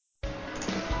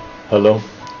Hello,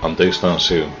 I'm Dave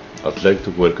Stansiu. I'd like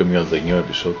to welcome you on the new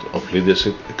episode of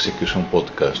Leadership Execution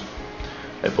Podcast,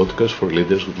 a podcast for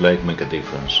leaders who'd like to make a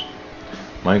difference.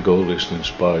 My goal is to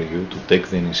inspire you to take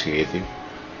the initiative,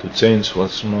 to change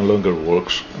what no longer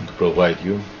works, and to provide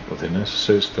you with the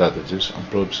necessary strategies,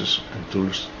 approaches, and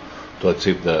tools to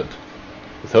achieve that.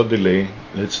 Without delay,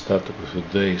 let's start with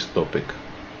today's topic.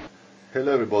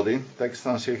 Hello everybody, Takis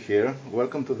Stansiu here.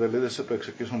 Welcome to the Leadership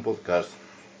Execution Podcast.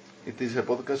 It is a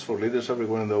podcast for leaders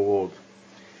everywhere in the world.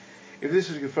 If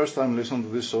this is your first time listening to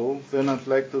this show, then I'd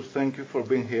like to thank you for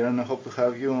being here and I hope to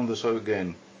have you on the show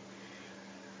again.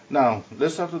 Now,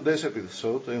 let's start today's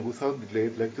episode and without delay,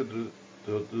 I'd like to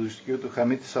introduce you to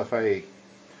Hamid Safai.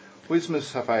 Who is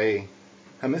Mr. Safai?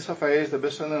 Hamid Safai is the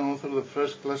best-selling author of the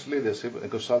First Class Leadership, a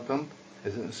consultant,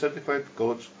 a certified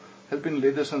coach, helping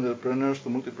leaders and entrepreneurs to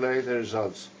multiply their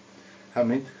results.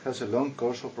 Hamid has a long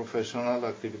course of professional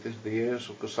activities, the years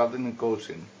of consulting and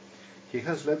coaching. He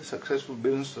has led successful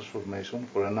business transformation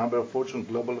for a number of Fortune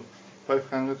Global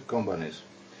 500 companies.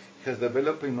 He has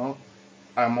developed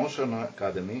Emotion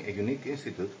Academy, a unique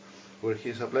institute where he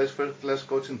applies first-class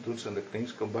coaching tools and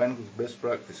techniques combined with best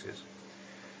practices.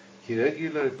 He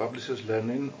regularly publishes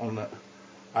learning on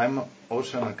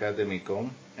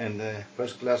I'mOceanAcademy.com and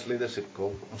First-Class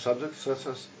Leadership.com on subjects such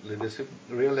as leadership,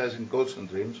 realizing goals and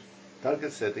dreams,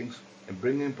 target settings, and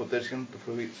bringing potential to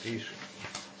fruition.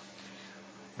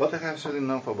 But I have said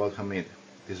enough about Hamid.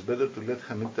 It is better to let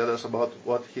Hamid tell us about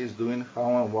what he is doing,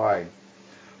 how and why.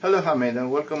 Hello Hamid and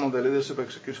welcome on the Leadership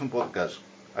Execution Podcast.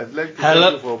 I'd like to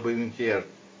thank you for being here.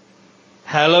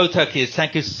 Hello Takis,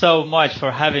 thank you so much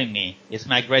for having me. It's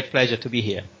my great pleasure to be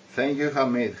here. Thank you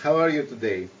Hamid. How are you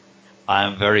today?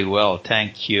 I'm very well,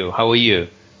 thank you. How are you?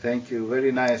 Thank you,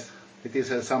 very nice. It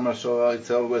is a summer, so it's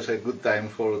always a good time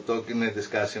for talking and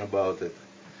discussing about it.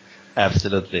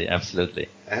 Absolutely, absolutely.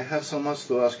 I have so much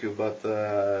to ask you, but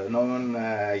knowing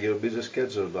your busy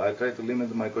schedule, I try to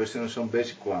limit my questions on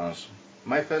basic ones.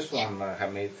 My first one,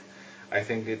 Hamid, I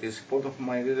think it is important for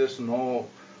my readers to know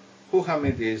who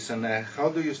Hamid is and how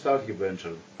do you start your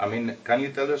venture? I mean, can you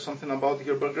tell us something about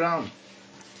your background?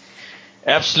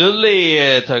 Absolutely,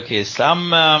 Takis.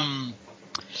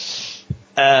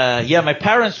 My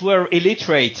parents were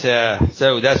illiterate,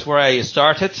 so that's where I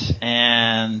started.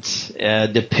 And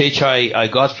the pitch I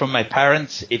got from my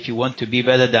parents, if you want to be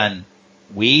better than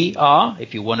we are,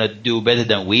 if you want to do better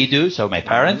than we do, so my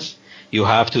parents, you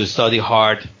have to study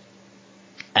hard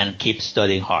and keep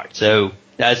studying hard. So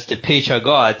that's the pitch I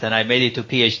got, and I made it to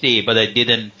PhD, but I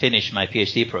didn't finish my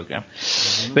PhD program.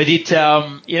 But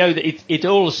it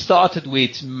all started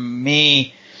with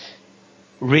me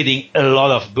reading a lot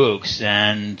of books,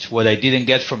 and what I didn't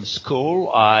get from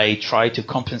school, I tried to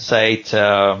compensate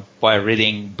by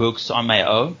reading books on my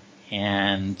own.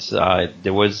 And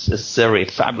there was a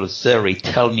fabulous series,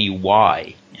 Tell Me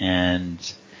Why, and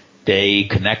they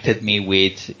connected me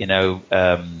with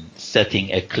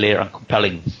setting a clear and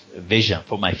compelling vision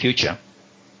for my future.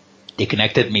 They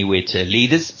connected me with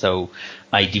leaders, so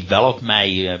I developed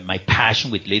my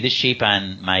passion with leadership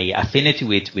and my affinity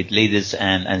with leaders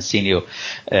and senior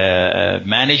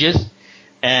managers.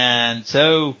 And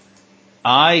so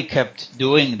I kept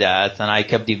doing that, and I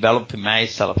kept developing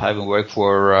myself, having worked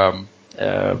for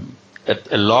a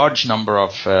large number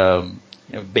of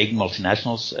big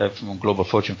multinationals from global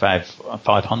Fortune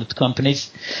 500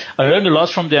 companies. I learned a lot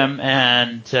from them,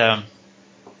 and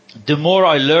the more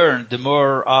I learned, the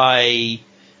more I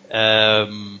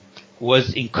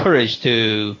was encouraged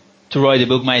to write a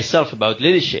book myself about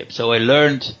leadership. So I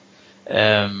learned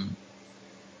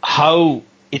how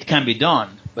it can be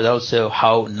done, but also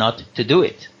how not to do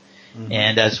it. Mm-hmm.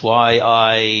 And that's why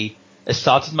I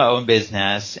started my own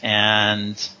business,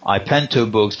 and I penned 2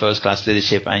 books, First Class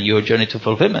Leadership and Your Journey to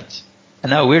Fulfillment. And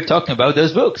now we're talking about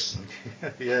those books.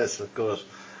 Yes, of course.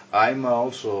 I'm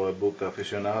also a book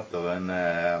aficionado, and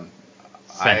I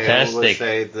always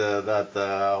say that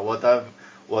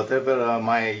whatever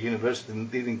my university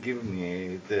didn't give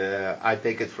me, I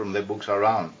take it from the books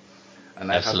around.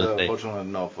 And Absolutely. I have fortunate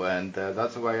enough, and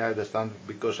that's why I understand,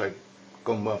 because I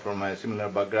come from a similar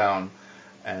background,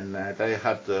 and I try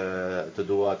hard to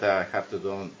do what I have to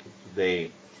do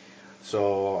today.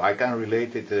 So I can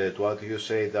relate it to what you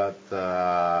say, that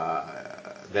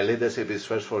the leadership is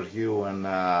first for you, and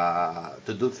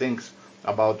to do things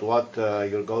about what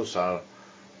your goals are,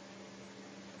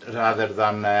 rather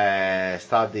than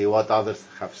study what others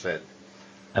have said.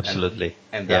 Absolutely.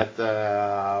 And that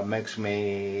makes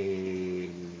me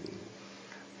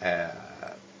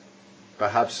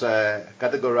perhaps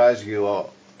categorize you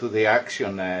to the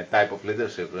action type of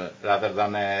leadership rather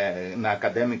than an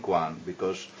academic one,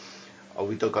 because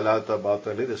we talk a lot about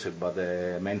leadership, but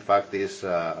the main fact is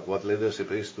what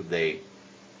leadership is today.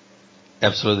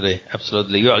 Absolutely,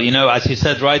 absolutely. Well, as you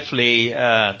said rightfully,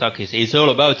 Takis, it's all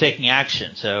about taking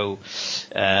action. So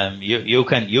you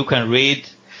can read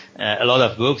a lot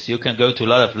of books, you can go to a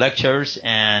lot of lectures,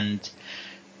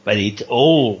 but it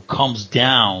all comes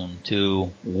down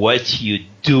to what you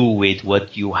do with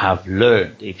what you have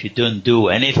learned. If you don't do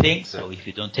anything, so if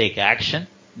you don't take action,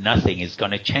 nothing is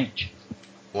going to change.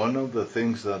 One of the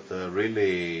things that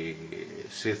really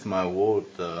shifted my world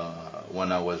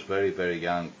when I was very, very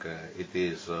young, it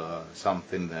is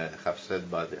something that I have said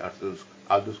by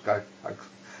Aldous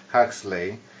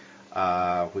Huxley,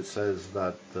 which says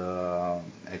that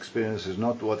experience is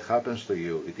not what happens to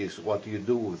you, it is what you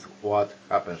do with what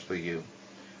happens to you.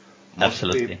 Most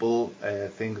Absolutely. people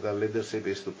think that leadership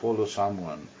is to follow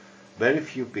someone. Very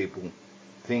few people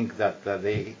think that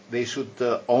they should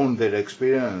own their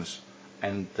experience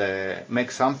and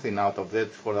make something out of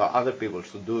it for the other people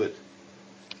to do it.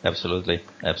 Absolutely,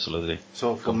 absolutely.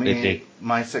 So for me,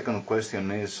 my second question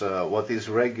is, what is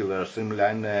regular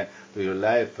streamline to your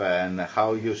life and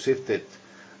how you shifted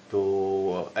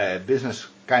to a business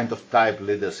kind of type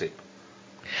leadership?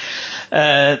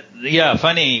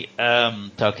 Funny,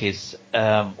 Takis.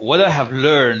 What I have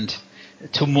learned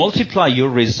to multiply your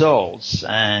results,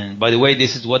 and by the way,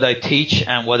 this is what I teach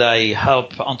and what I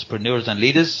help entrepreneurs and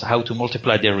leaders, how to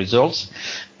multiply their results.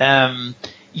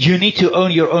 You need to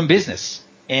own your own business,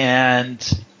 and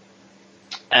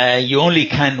you only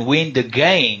can win the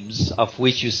games of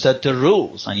which you set the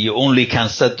rules, and you only can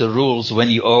set the rules when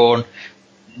you own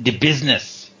the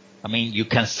business. I mean, you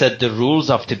can set the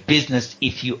rules of the business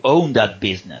if you own that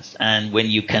business, and when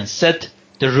you can set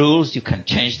the rules, you can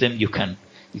change them. You can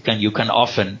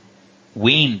often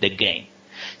win the game.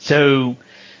 So,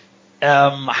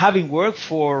 having worked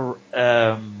for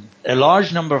a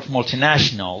large number of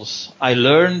multinationals, I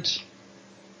learned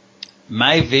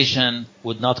my vision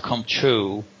would not come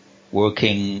true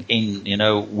working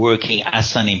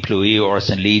as an employee or as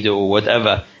a leader or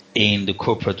whatever in the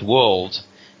corporate world,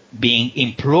 being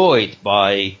employed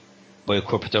by a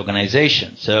corporate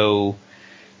organization. So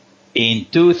in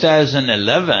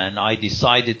 2011, I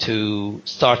decided to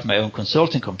start my own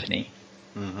consulting company.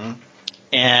 Mm-hmm.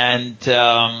 And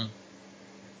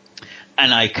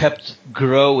I kept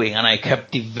growing and I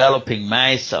kept developing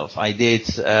myself. I did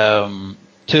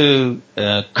 2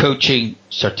 coaching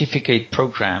certificate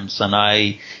programs, and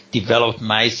I developed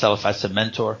myself as a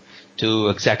mentor to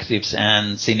executives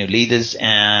and senior leaders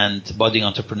and budding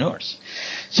entrepreneurs.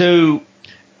 So,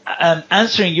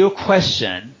 answering your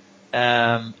question,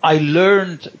 I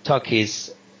learned,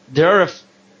 Takis, there are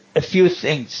a few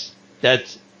things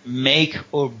that make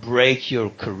or break your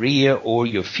career or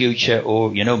your future,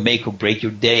 or, make or break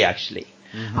your day, actually.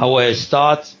 Mm-hmm. How I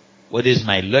start, what is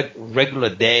my regular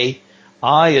day?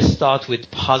 I start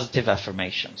with positive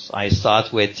affirmations. I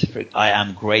start with, I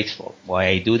am grateful. Why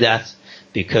I do that?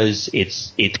 Because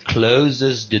it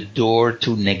closes the door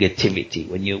to negativity.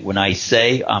 When I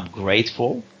say I'm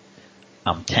grateful,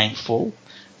 I'm thankful,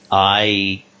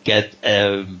 I get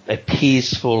a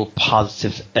peaceful,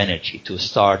 positive energy to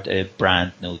start a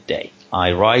brand new day.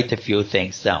 I write a few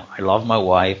things down. I love my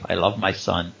wife, I love my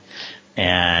son,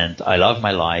 and I love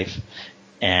my life,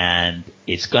 and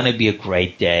it's going to be a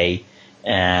great day,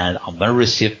 and I'm going to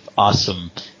receive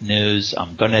awesome news.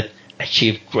 I'm going to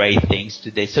achieve great things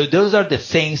today. So those are the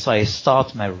things I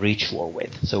start my ritual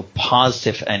with. So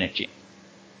positive energy.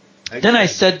 Okay. Then I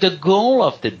set the goal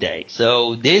of the day.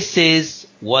 So this is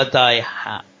what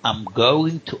I'm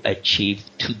going to achieve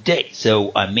today.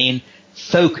 So I mean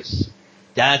focus.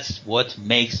 That's what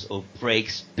makes or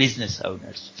breaks business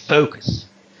owners. Focus.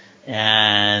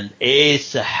 And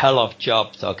it's a hell of a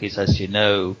job, Takis, as you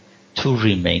know, to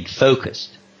remain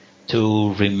focused,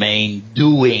 to remain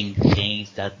doing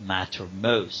things that matter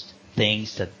most,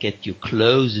 things that get you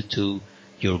closer to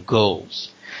your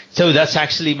goals. So that's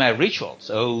actually my ritual.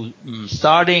 So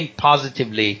starting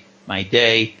positively my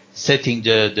day, setting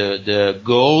the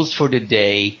goals for the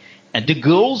day, and the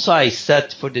goals I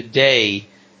set for the day,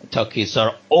 Takis,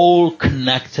 are all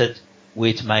connected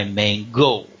with my main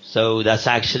goal. So that's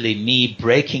actually me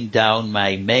breaking down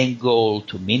my main goal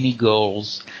to mini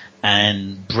goals,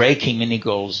 and breaking mini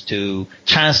goals to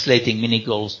translating mini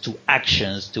goals to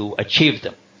actions to achieve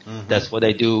them. Mm-hmm. That's what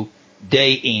I do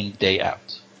day in, day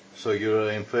out. So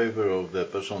you're in favor of the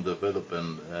personal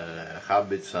development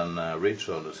habits and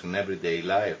rituals in everyday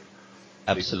life?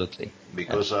 Absolutely.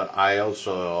 Because I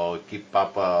also keep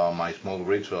up my small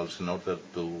rituals in order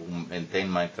to maintain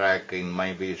my track in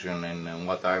my vision and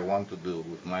what I want to do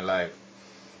with my life.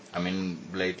 I mean,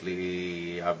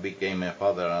 lately I became a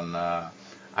father, and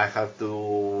I have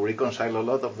to reconcile a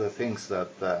lot of the things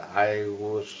that I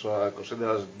was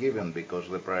considered as given because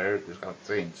the priorities have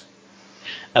changed.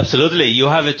 Absolutely. You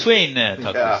have a twin,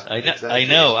 Takis. Yeah, Exactly. I exactly.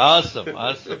 know. Awesome.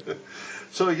 Awesome.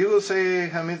 So you will say,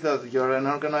 Hamid, that you're an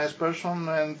organized person,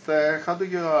 and how do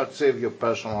you achieve your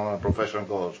personal and professional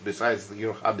goals besides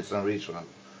your habits and rituals?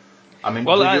 I mean,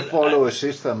 Well, do you follow a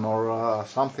system or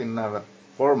something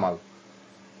formal?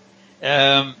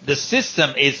 The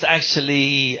system is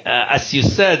actually, as you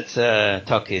said,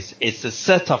 Takis, it's a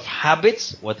set of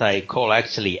habits, what I call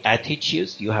actually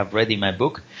attitudes. You have read in my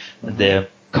book, the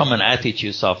common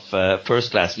attitudes of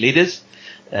first-class leaders.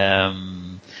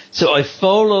 So I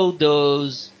follow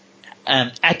those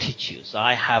attitudes.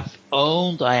 I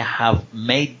have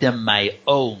made them my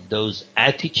own, those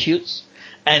attitudes.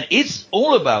 And it's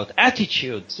all about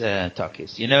attitudes,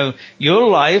 Takis. You know, your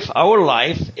life, our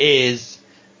life is,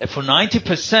 for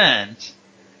 90%,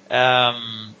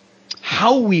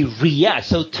 how we react.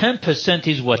 So 10%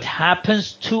 is what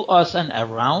happens to us and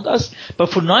around us,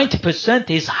 but for 90%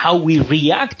 is how we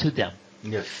react to them.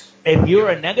 Yes. If you're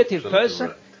a negative person,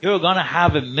 right, you're going to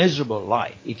have a miserable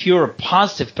life. If you're a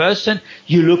positive person,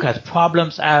 you look at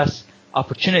problems as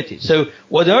opportunities. So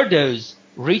what are those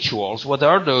rituals? What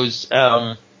are those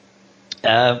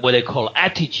what I call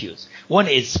attitudes? One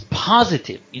is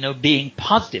positive, you know, being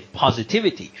positive,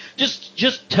 positivity.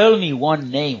 Just tell me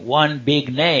one name, one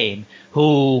big name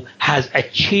who has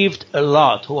achieved a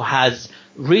lot, who has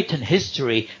written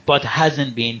history, but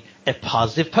hasn't been a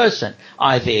positive person.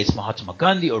 Either it's Mahatma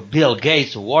Gandhi or Bill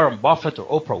Gates or Warren Buffett or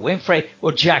Oprah Winfrey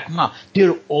or Jack Ma.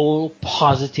 They're all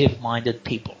positive-minded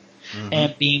people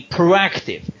and being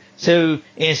proactive. So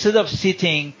instead of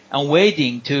sitting and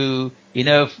waiting to, you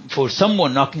know, for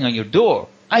someone knocking on your door,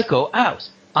 I go out,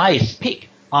 I speak,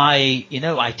 I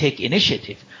take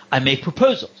initiative, I make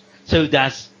proposals. So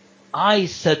I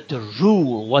set the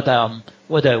rule what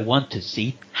I want to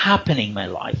see happening in my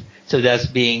life. So that's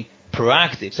being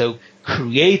proactive. So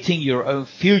creating your own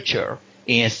future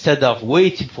instead of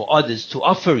waiting for others to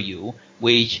offer you,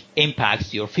 which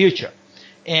impacts your future.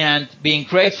 And being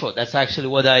grateful, that's actually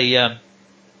what I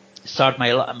start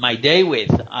my day with.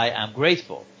 I am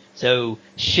grateful. So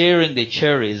sharing the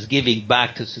cherries, giving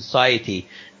back to society,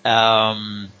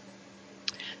 and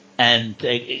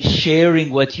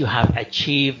sharing what you have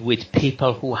achieved with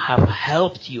people who have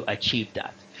helped you achieve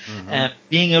that.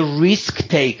 Being a risk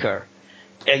taker.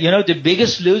 You know, the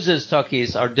biggest losers,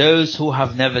 Takis, are those who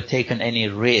have never taken any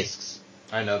risks.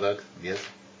 I know that, yes.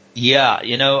 Yeah,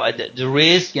 you know, the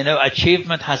risk, you know,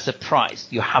 achievement has a price.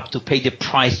 You have to pay the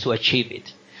price to achieve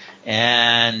it.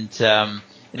 And,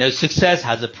 you know, success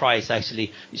has a price,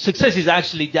 actually. Success is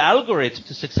actually, the algorithm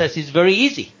to success is very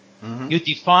easy. You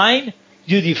define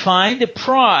the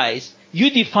price, you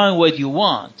define what you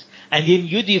want, and then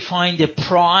you define the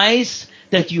price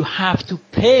that you have to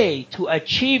pay to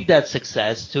achieve that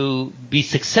success, to be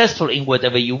successful in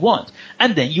whatever you want.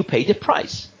 And then you pay the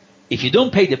price. If you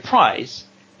don't pay the price,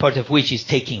 part of which is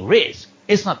taking risk,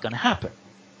 it's not going to happen.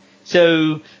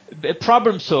 So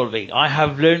problem solving, I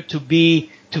have learned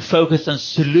to focus on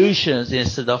solutions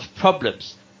instead of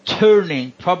problems,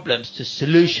 turning problems to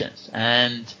solutions.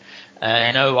 And,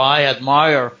 you know, I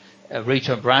admire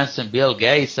Richard Branson, Bill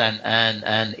Gates,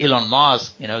 and Elon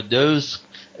Musk, you know, those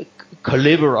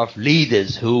caliber of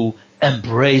leaders who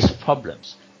embrace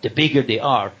problems. The bigger they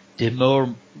are, the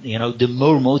more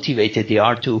motivated they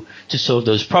are to solve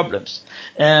those problems.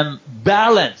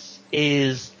 Balance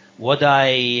is what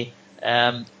I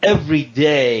every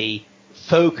day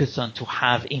focus on to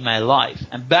have in my life.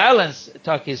 And balance,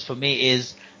 Takis, for me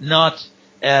is not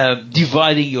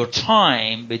dividing your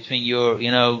time between your,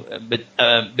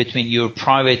 between your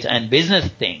private and business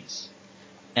things.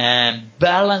 And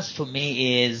balance for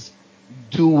me is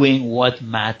doing what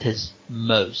matters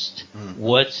most.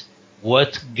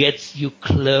 What gets you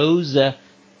closer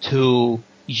to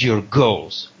your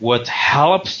goals. What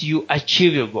helps you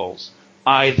achieve your goals,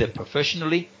 either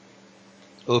professionally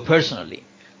or personally.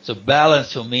 So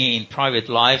balance for me in private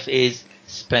life is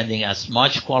spending as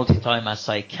much quality time as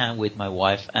I can with my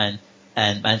wife and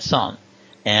son.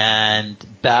 And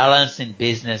balance in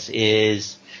business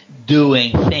is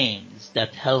doing things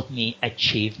that help me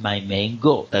achieve my main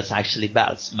goal. That's actually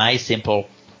balance. My simple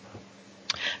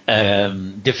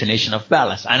definition of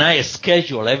balance. And I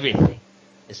schedule everything.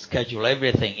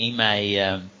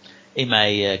 In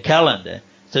my calendar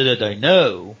so that I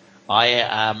know I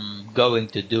am going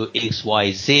to do X,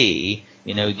 Y, Z,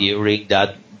 during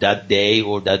that day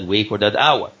or that week or that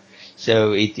hour.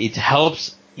 So it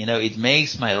helps, it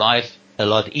makes my life a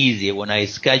lot easier when I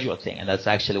schedule things, and that's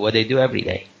actually what I do every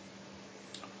day.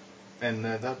 And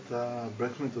that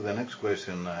brings me to the next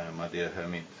question, my dear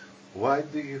Hermit. Why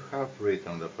do you have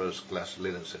written the First Class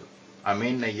Leadership? I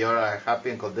mean, you're a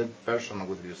happy and content person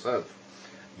with yourself.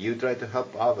 You try to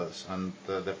help others, and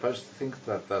the first thing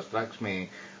that strikes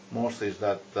me most is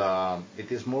that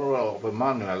it is more of a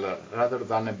manual rather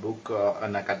than a book,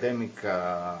 an academic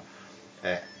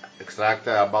extract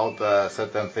about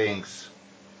certain things.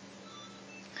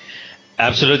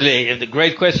 Absolutely.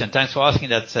 Great question. Thanks for asking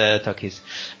that, Takis.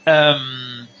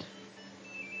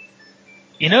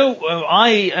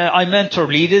 I mentor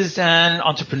leaders and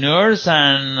entrepreneurs,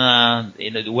 and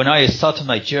when I started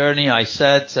my journey, I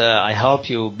said I help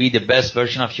you be the best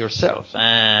version of yourself.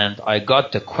 And I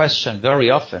got the question very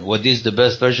often, what is the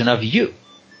best version of you?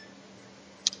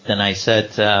 Then I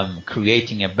said,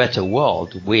 creating a better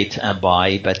world with and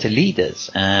by better leaders,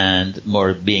 and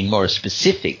being more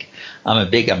specific. I'm a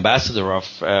big ambassador of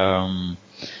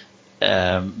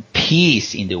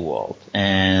peace in the world,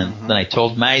 and then I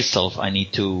told myself I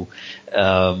need to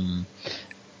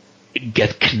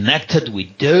get connected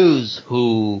with those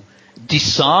who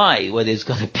decide whether it's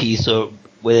going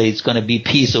to be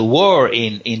peace or war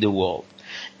in the world.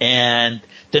 And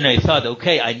then I thought,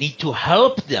 okay, I need to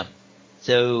help them.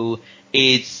 So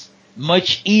it's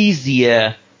much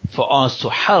easier for us to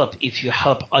help if you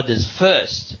help others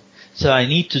first. So I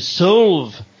need to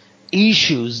solve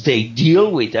issues they deal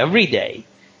with every day.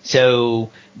 So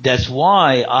that's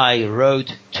why I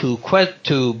wrote two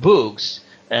books,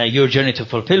 Your Journey to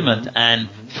Fulfillment and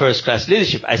First Class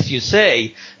Leadership. As you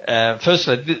say, First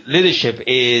Class Leadership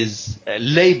is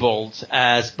labeled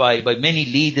as by many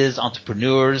leaders,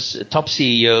 entrepreneurs, top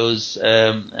CEOs,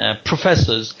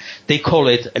 professors. They call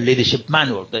it a leadership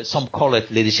manual. Some call it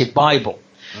leadership Bible.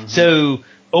 So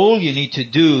all you need to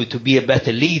do to be a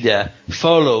better leader,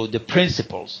 follow the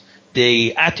principles,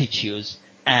 the attitudes,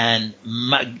 and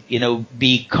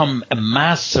become a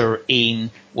master in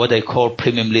what I call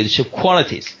premium leadership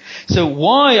qualities. So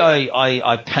why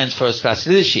I penned First Class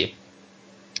Leadership?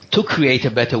 To create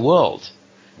a better world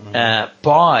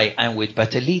by and with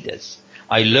better leaders.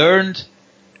 I learned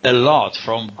a lot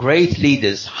from great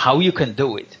leaders how you can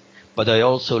do it, but I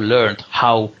also learned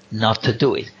how not to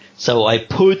do it. So I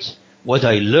put what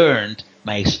I learned,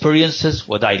 my experiences,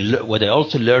 what I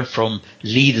also learned from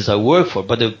leaders I work for,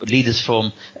 but the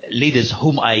leaders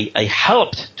whom I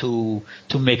helped to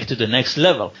make it to the next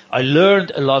level. I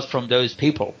learned a lot from those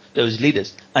people, those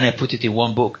leaders, and I put it in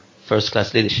one book, First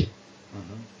Class Leadership.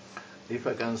 If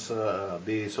I can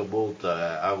be so bold,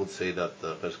 I would say that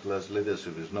First Class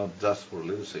Leadership is not just for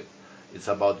leadership. It's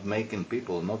about making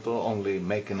people, not only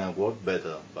making a world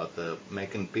better, but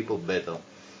making people better.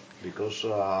 Because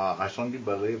I strongly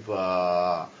believe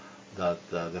that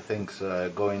the things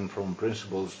going from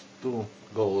principles to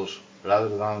goals rather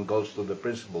than goals to the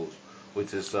principles,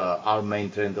 which is our main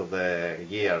trend of the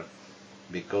year.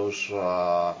 Because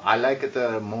I like it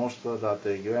most that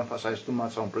you emphasize too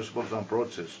much on principles and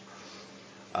approaches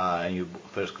in your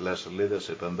First Class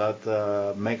Leadership, and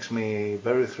that makes me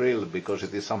very thrilled because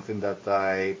it is something that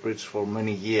I preach for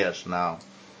many years now.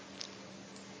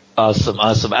 Awesome.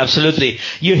 Absolutely.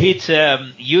 You hit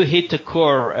the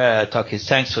core, Takis.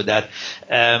 Thanks for that.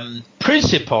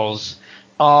 Principles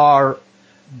are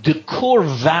the core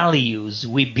values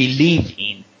we believe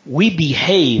in. We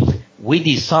behave, we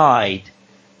decide,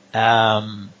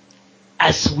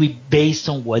 based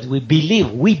on what we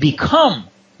believe. We become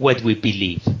what we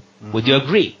believe. Would you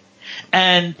agree?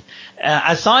 And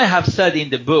as I have said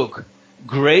in the book,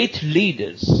 great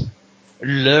leaders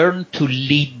learn to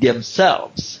lead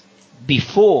themselves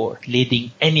before leading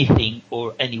anything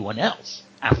or anyone else.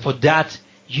 And for that,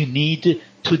 you need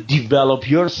to develop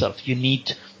yourself. You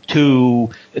need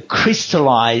to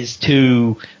crystallize,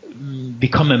 to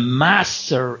become a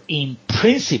master in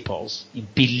principles, in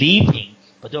believing,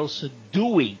 but also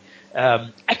doing,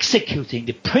 executing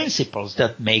the principles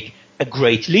that make a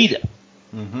great leader.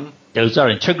 Those are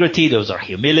integrity, those are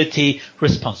humility,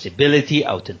 responsibility,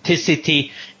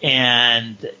 authenticity,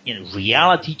 and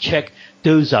reality check.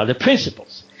 Those are the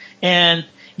principles. And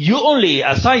you only,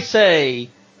 as I say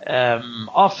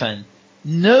often,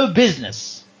 no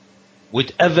business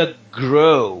would ever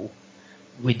grow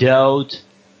without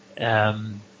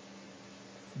the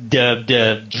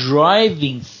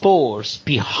driving force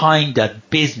behind that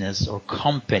business or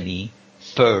company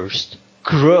first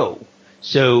grow.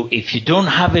 So if you don't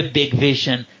have a big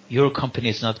vision, your company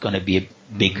is not going to be a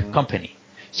big company.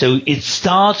 So it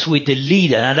starts with the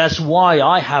leader, and that's why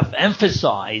I have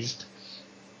emphasized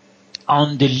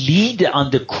on the leader, on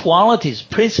the qualities,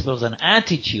 principles, and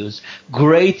attitudes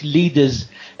great leaders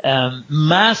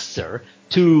master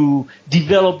to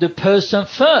develop the person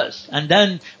first, and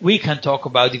then we can talk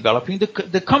about developing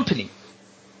the company.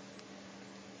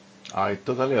 I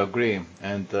totally agree.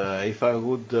 And if I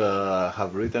would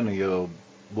have written your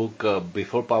book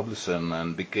before publishing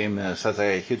and became such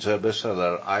a huge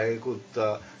bestseller, I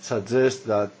could suggest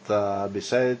that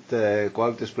beside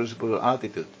qualities, principle,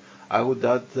 attitude, I would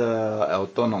add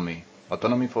autonomy.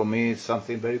 Autonomy for me is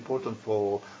something very important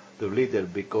for the leader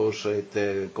because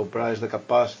it comprises the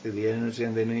capacity, the energy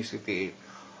and the initiative,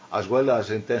 as well as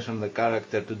the intention and the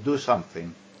character to do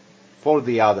something for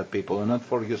the other people and not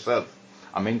for yourself.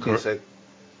 I mean, it's a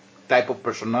type of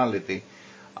personality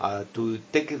to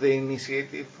take the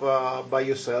initiative by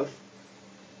yourself,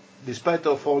 despite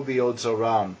of all the odds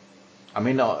around. I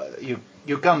mean,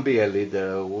 you can't be a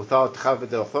leader without having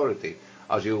the authority,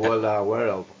 as you're well aware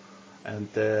of. And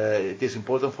it is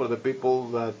important for the people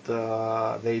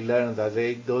that they learn that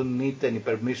they don't need any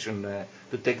permission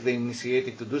to take the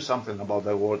initiative to do something about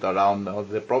the world around or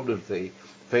the problems they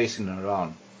facing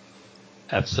around.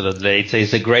 Absolutely,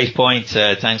 it's a great point.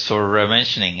 Thanks for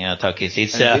mentioning, Takis.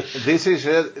 This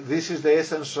is the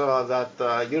essence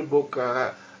that your book,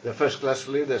 The First Class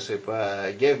Leadership,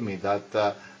 gave me. That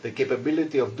the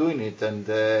capability of doing it and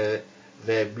the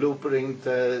blueprint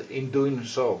in doing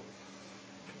so.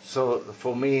 So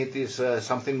for me, it is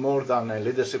something more than a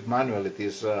leadership manual. It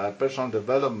is a personal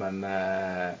development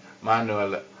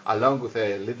manual along with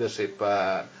a leadership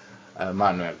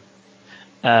manual.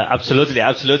 Absolutely.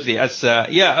 Absolutely.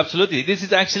 This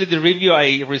is actually the review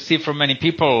I received from many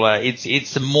people.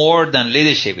 It's more than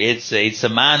leadership. It's a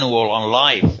manual on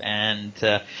life. And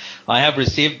I have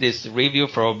received this review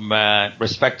from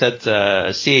respected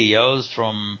CEOs,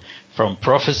 from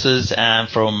professors, and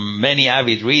from many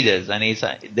avid readers. And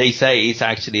they say it's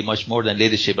actually much more than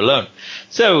leadership alone.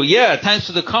 So yeah, thanks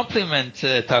for the compliment,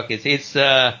 Takis. It's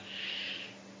the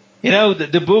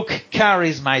book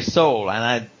carries my soul,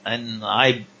 and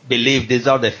I believe these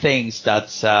are the things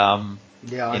that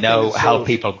help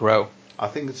people grow. I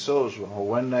think it shows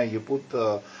when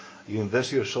you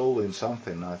invest your soul in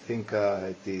something. I think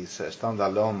it is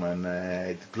standalone and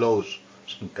it glows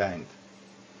some kind.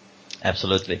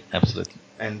 Absolutely.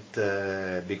 And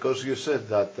because you said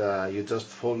that you just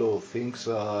follow things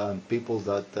and people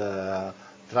that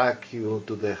track you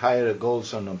to the higher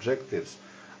goals and objectives,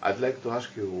 I'd like to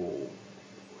ask you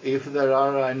if there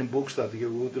are any books that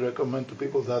you would recommend to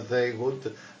people that they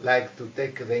would like to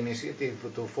take the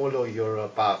initiative to follow your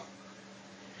path.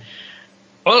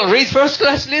 Well, read First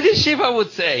Class Leadership, I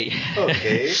would say.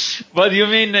 Okay. But you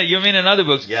mean another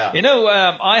books? Yeah.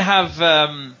 I have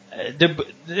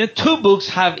the two books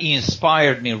have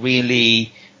inspired me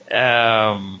really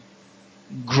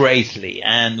greatly,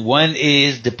 and one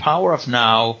is The Power of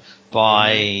Now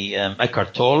by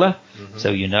Eckhart Tolle. Mm-hmm.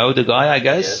 So you know the guy, I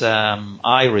guess. Yes.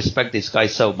 I respect this guy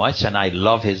so much, and I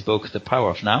love his book, The Power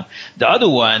of Now. The other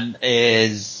one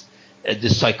is The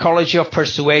Psychology of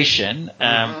Persuasion,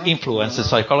 Influence, The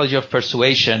Psychology of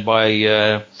Persuasion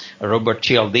by Robert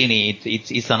Cialdini.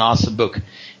 It's an awesome book.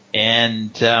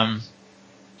 And I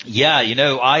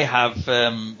have,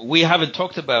 we haven't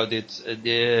talked about it,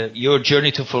 Your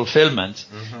Journey to Fulfillment.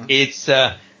 Mm-hmm. It's,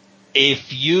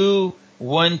 if you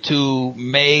want to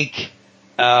make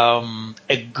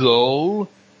a goal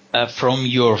from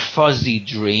your fuzzy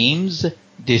dreams,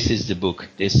 this is the book.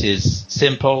 This is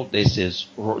simple, this is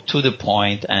to the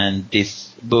point, and this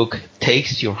book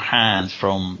takes your hand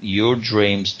from your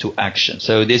dreams to action.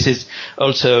 So this is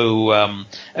also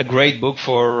a great book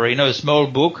for, a small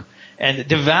book. And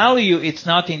the value, it's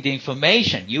not in the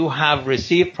information. You have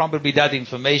received probably that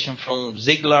information from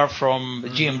Ziglar, from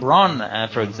Jim Brown,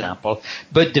 for example.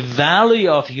 But the value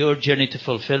of Your Journey to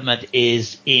Fulfillment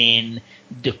is in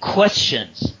the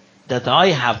questions that I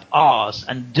have asked.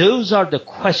 And those are the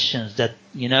questions that,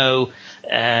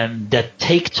 that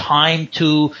take time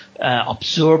to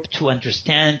absorb, to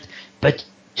understand, but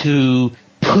to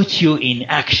put you in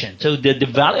action. So the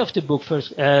value of the book,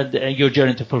 first, Your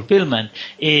Journey to Fulfillment,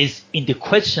 is in the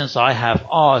questions I have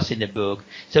asked in the book.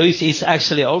 So it's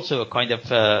actually also a kind of,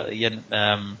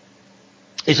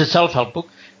 it's a self-help book.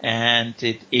 And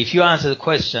if you answer the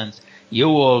questions, you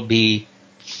will be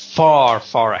far,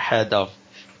 far ahead of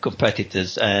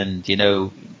competitors. And,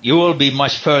 you will be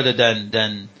much further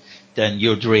than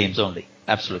your dreams only.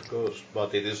 Absolutely. Of course,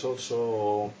 but it is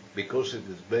also, because it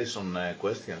is based on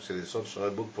questions, it is also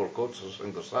a book for coaches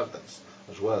and consultants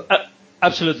as well.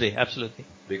 Absolutely.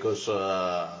 Because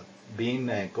being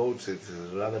a coach is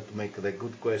rather to make the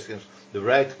good questions, the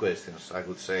right questions, I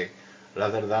would say,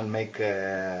 rather than make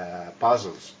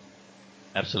puzzles.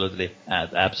 Absolutely.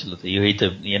 You hit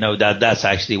that's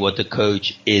actually what the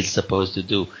coach is supposed to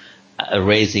do.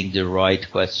 raising the right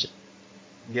question.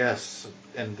 Yes,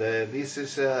 and this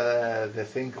is the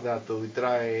thing that we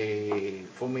try.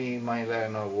 For me, in my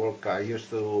line of work, I used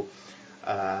to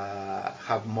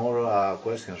have more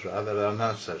questions rather than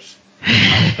answers.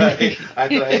 I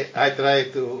try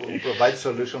to provide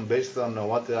solution based on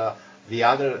what the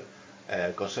other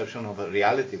conception of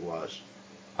reality was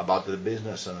about the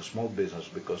business and small business,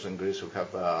 because in Greece we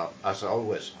have, as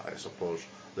always, I suppose,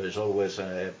 there is always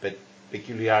a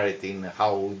peculiarity in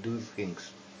how we do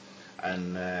things.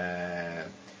 And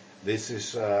this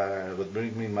is what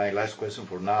brings me my last question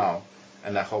for now,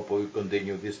 and I hope we'll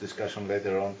continue this discussion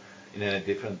later on in a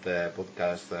different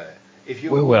podcast. If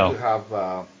you would have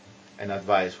an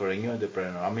advice for a new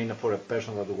entrepreneur, I mean for a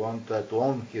person that wants to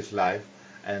own his life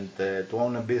and to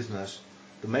own a business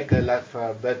to make a life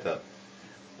better,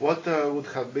 what would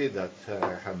have been that,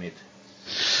 Hamid?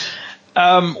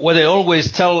 What I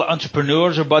always tell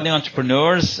entrepreneurs or budding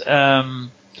entrepreneurs,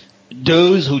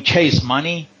 those who chase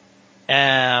money,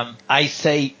 I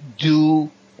say do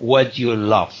what you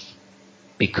love.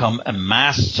 Become a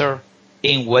master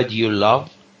in what you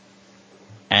love,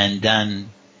 and then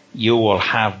you will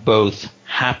have both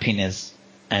happiness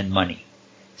and money.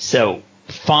 So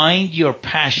find your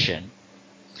passion,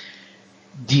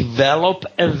 develop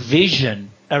a vision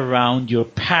around your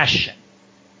passion,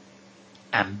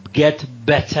 and get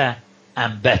better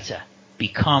and better.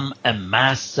 Become a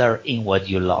master in what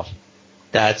you love.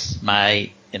 That's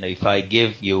my, if I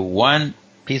give you one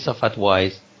piece of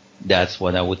advice, that's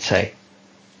what I would say.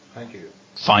 Thank you.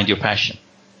 Find your passion.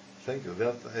 Thank you.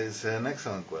 That is an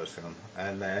excellent question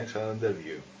and an excellent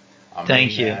interview.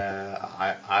 Thank you.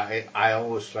 I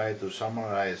always try to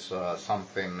summarize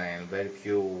something in very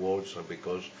few words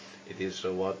because it is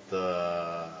what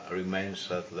remains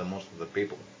to the most of the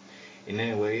people. In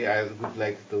any way, I would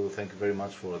like to thank you very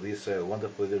much for this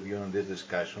wonderful interview and this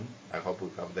discussion. I hope we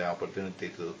have the opportunity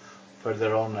to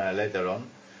further on later on.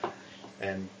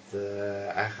 And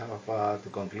I have to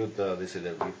conclude this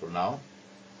interview for now.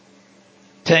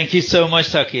 Thank you so much,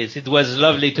 Takis. It was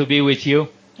lovely to be with you,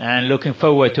 and looking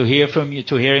forward to hearing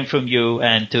from you,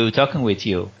 and to talking with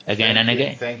you again and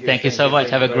again. Thank you so much.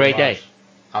 Have a great day.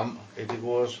 It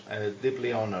was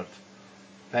deeply honored.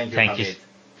 Thank you, Hamid.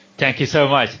 Thank you so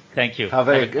much. Thank you. Have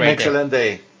an excellent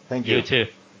day. Thank you. You too.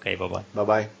 Okay, bye-bye.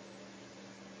 Bye-bye.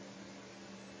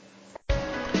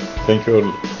 Thank you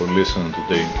all for listening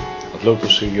today. I'd love to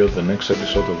see you at the next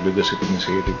episode of Leadership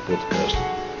Initiative Podcast.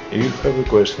 If you have a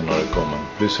question or a comment,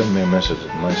 please send me a message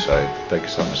at my site,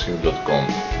 takistanasiou.com.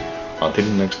 Until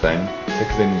next time,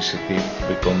 take the initiative to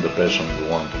become the person you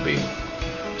want to be.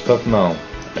 Start now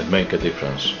and make a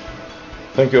difference.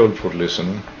 Thank you all for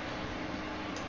listening.